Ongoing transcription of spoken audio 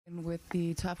With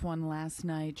the tough one last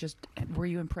night, just were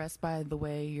you impressed by the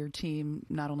way your team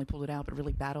not only pulled it out but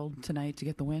really battled tonight to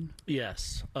get the win?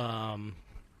 Yes, and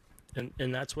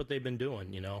that's what they've been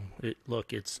doing. It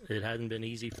hasn't been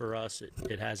easy for us.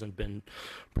 It hasn't been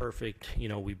perfect.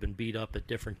 We've been beat up at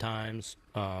different times,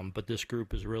 but this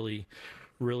group is really,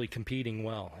 really competing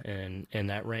well, and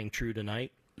that rang true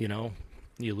tonight.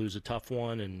 You lose a tough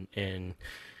one and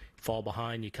fall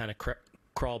behind, you kind of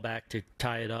crawl back to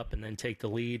tie it up and then take the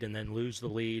lead and then lose the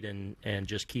lead and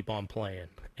just keep on playing.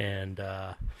 And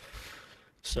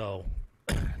so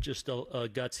just a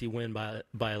gutsy win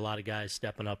by a lot of guys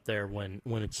stepping up there when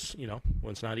it's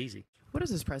not easy. What has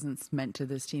his presence meant to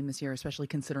this team this year, especially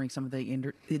considering some of the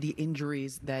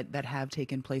injuries that have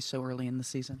taken place so early in the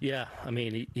season? Yeah, I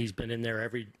mean, he's been in there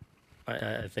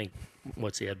I think,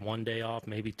 he had one day off,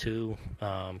 maybe two,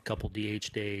 couple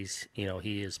DH days.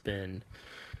 He's been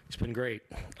great.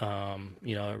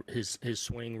 His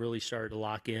swing really started to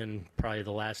lock in probably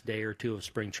the last day or two of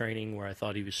spring training, where I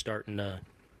thought he was starting to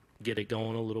get it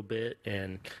going a little bit,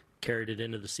 and carried it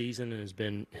into the season, and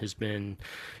has been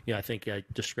I think I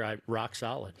described rock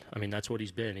solid. I mean, that's what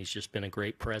he's been. He's just been a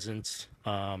great presence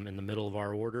in the middle of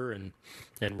our order, and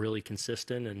really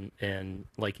consistent, and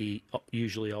like he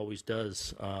usually always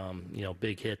does.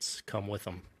 Big hits come with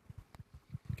him.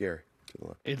 Gary.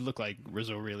 It looked like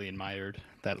Rizzo really admired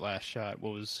that last shot.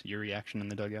 What was your reaction in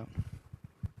the dugout?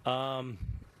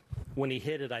 When he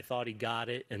hit it, I thought he got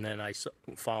it, and then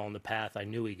following the path, I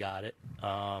knew he got it.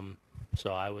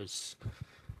 So I was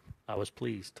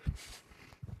pleased.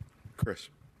 Chris.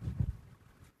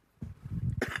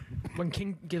 When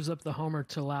King gives up the homer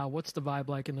to Lau, what's the vibe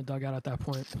like in the dugout at that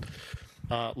point?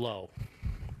 Low.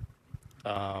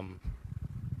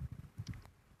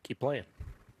 Keep playing.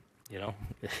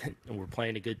 We're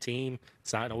playing a good team.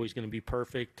 It's not always going to be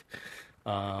perfect.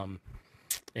 And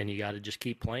you got to just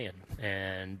keep playing.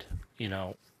 And,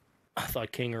 I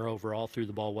thought Kinger overall threw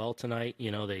the ball well tonight.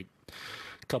 They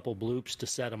couple bloops to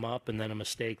set him up, and then a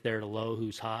mistake there to Lowe,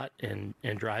 who's hot, and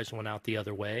drives one out the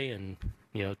other way. And,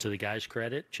 to the guy's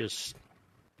credit, just,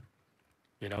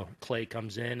 Clay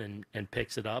comes in and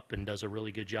picks it up and does a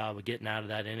really good job of getting out of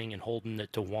that inning and holding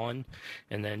it to one.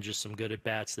 And then just some good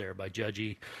at-bats there by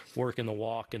Judgy, working the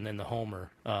walk and then the homer.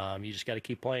 You just got to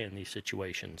keep playing these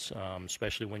situations,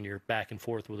 especially when you're back and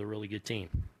forth with a really good team.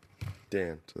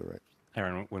 Dan, to the right.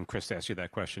 Aaron, when Chris asked you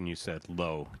that question, you said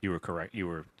low. You were correct.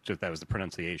 That was the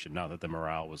pronunciation, not that the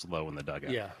morale was low in the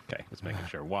dugout. Yeah. Okay, let's make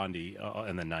sure. Wandy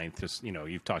in the ninth, just,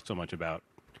 you've talked so much about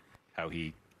how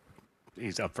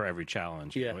he's up for every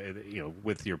challenge. Yeah.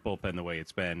 With your bullpen the way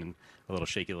it's been, and a little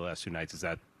shaky the last 2 nights, is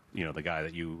that, the guy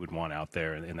that you would want out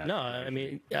there in that? No, I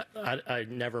mean, I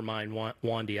never mind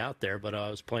Wandy out there, but I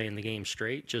was playing the game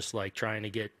straight, just like trying to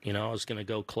get, I was going to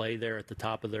go Clay there at the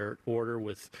top of their order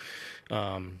with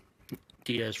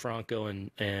Diaz, Franco,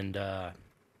 and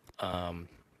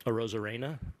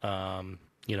Arozarena.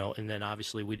 And then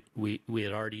obviously we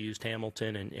had already used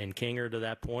Hamilton and Kinger to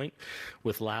that point,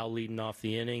 with Lau leading off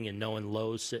the inning and knowing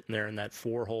Lowe's sitting there in that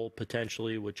 4-hole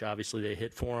potentially, which obviously they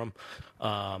hit for him.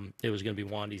 It was going to be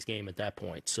Wandy's game at that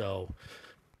point. So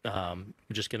we're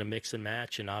just going to mix and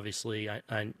match. And obviously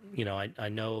I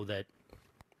know that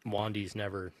Wandy's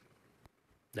never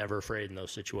afraid in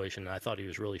those situations. I thought he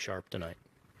was really sharp tonight.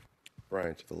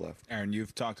 Brian, to the left. Aaron,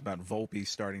 you've talked about Volpe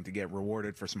starting to get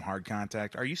rewarded for some hard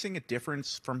contact. Are you seeing a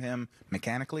difference from him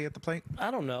mechanically at the plate?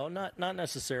 I don't know. Not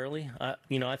necessarily.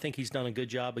 I think he's done a good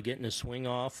job of getting his swing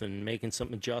off and making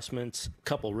some adjustments. A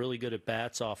couple really good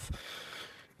at-bats off,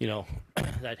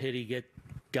 that hit he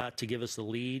got to give us the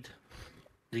lead.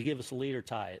 Did he give us the lead or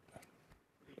tie it?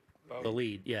 The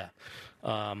lead, yeah.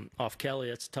 Off Kelly,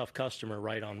 that's a tough customer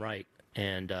right on right.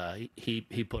 And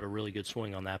he put a really good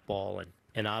swing on that ball.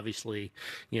 And obviously,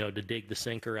 to dig the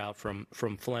sinker out from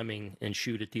Fleming and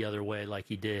shoot it the other way like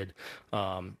he did,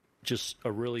 just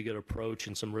a really good approach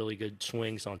and some really good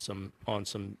swings on some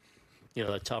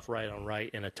a tough right on right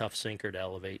and a tough sinker to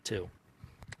elevate too.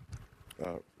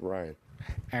 Ryan.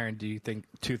 Aaron, do you think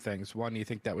two things? One, do you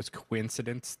think that was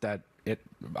coincidence that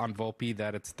on Volpe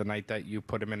that it's the night that you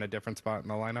put him in a different spot in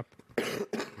the lineup?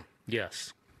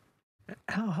 Yes.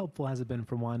 How helpful has it been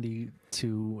for Wandy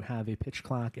to have a pitch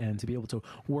clock and to be able to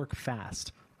work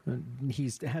fast?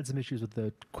 He's had some issues with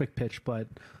the quick pitch, but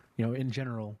in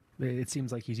general, it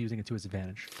seems like he's using it to his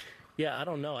advantage. Yeah, I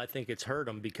don't know. I think it's hurt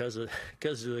him because of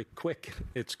the quick.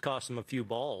 It's cost him a few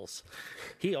balls.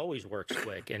 He always works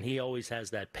quick, and he always has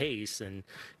that pace. And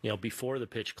before the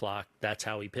pitch clock, that's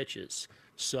how he pitches.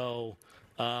 So,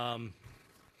 I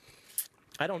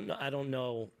don't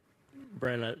know,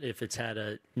 Brenna, if it's had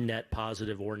a net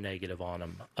positive or negative on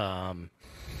him.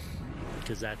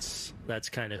 because that's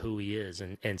kind of who he is.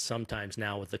 And sometimes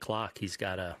now with the clock, he's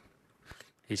got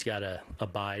to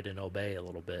abide and obey a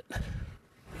little bit.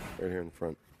 Right here in the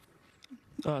front.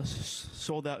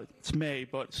 Sold out. It's May,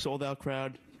 but sold out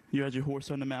crowd. You had your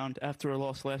horse on the mound after a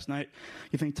loss last night.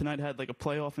 You think tonight had like a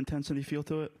playoff intensity feel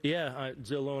to it? Yeah,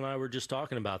 Zillow and I were just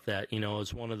talking about that. You know,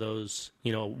 it's one of those,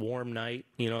 you know, warm night,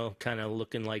 you know, kind of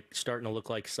starting to look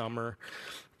like summer.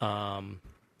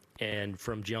 And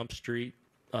from Jump Street,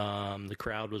 the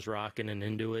crowd was rocking and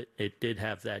into it. It did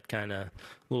have that kind of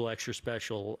little extra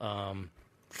special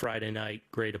Friday night,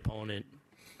 great opponent,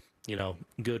 you know,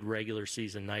 good regular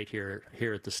season night here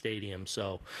at the stadium.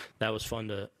 So that was fun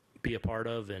to be a part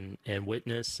of and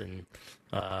witness, and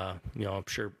you know, I'm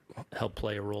sure help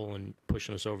play a role in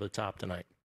pushing us over the top tonight.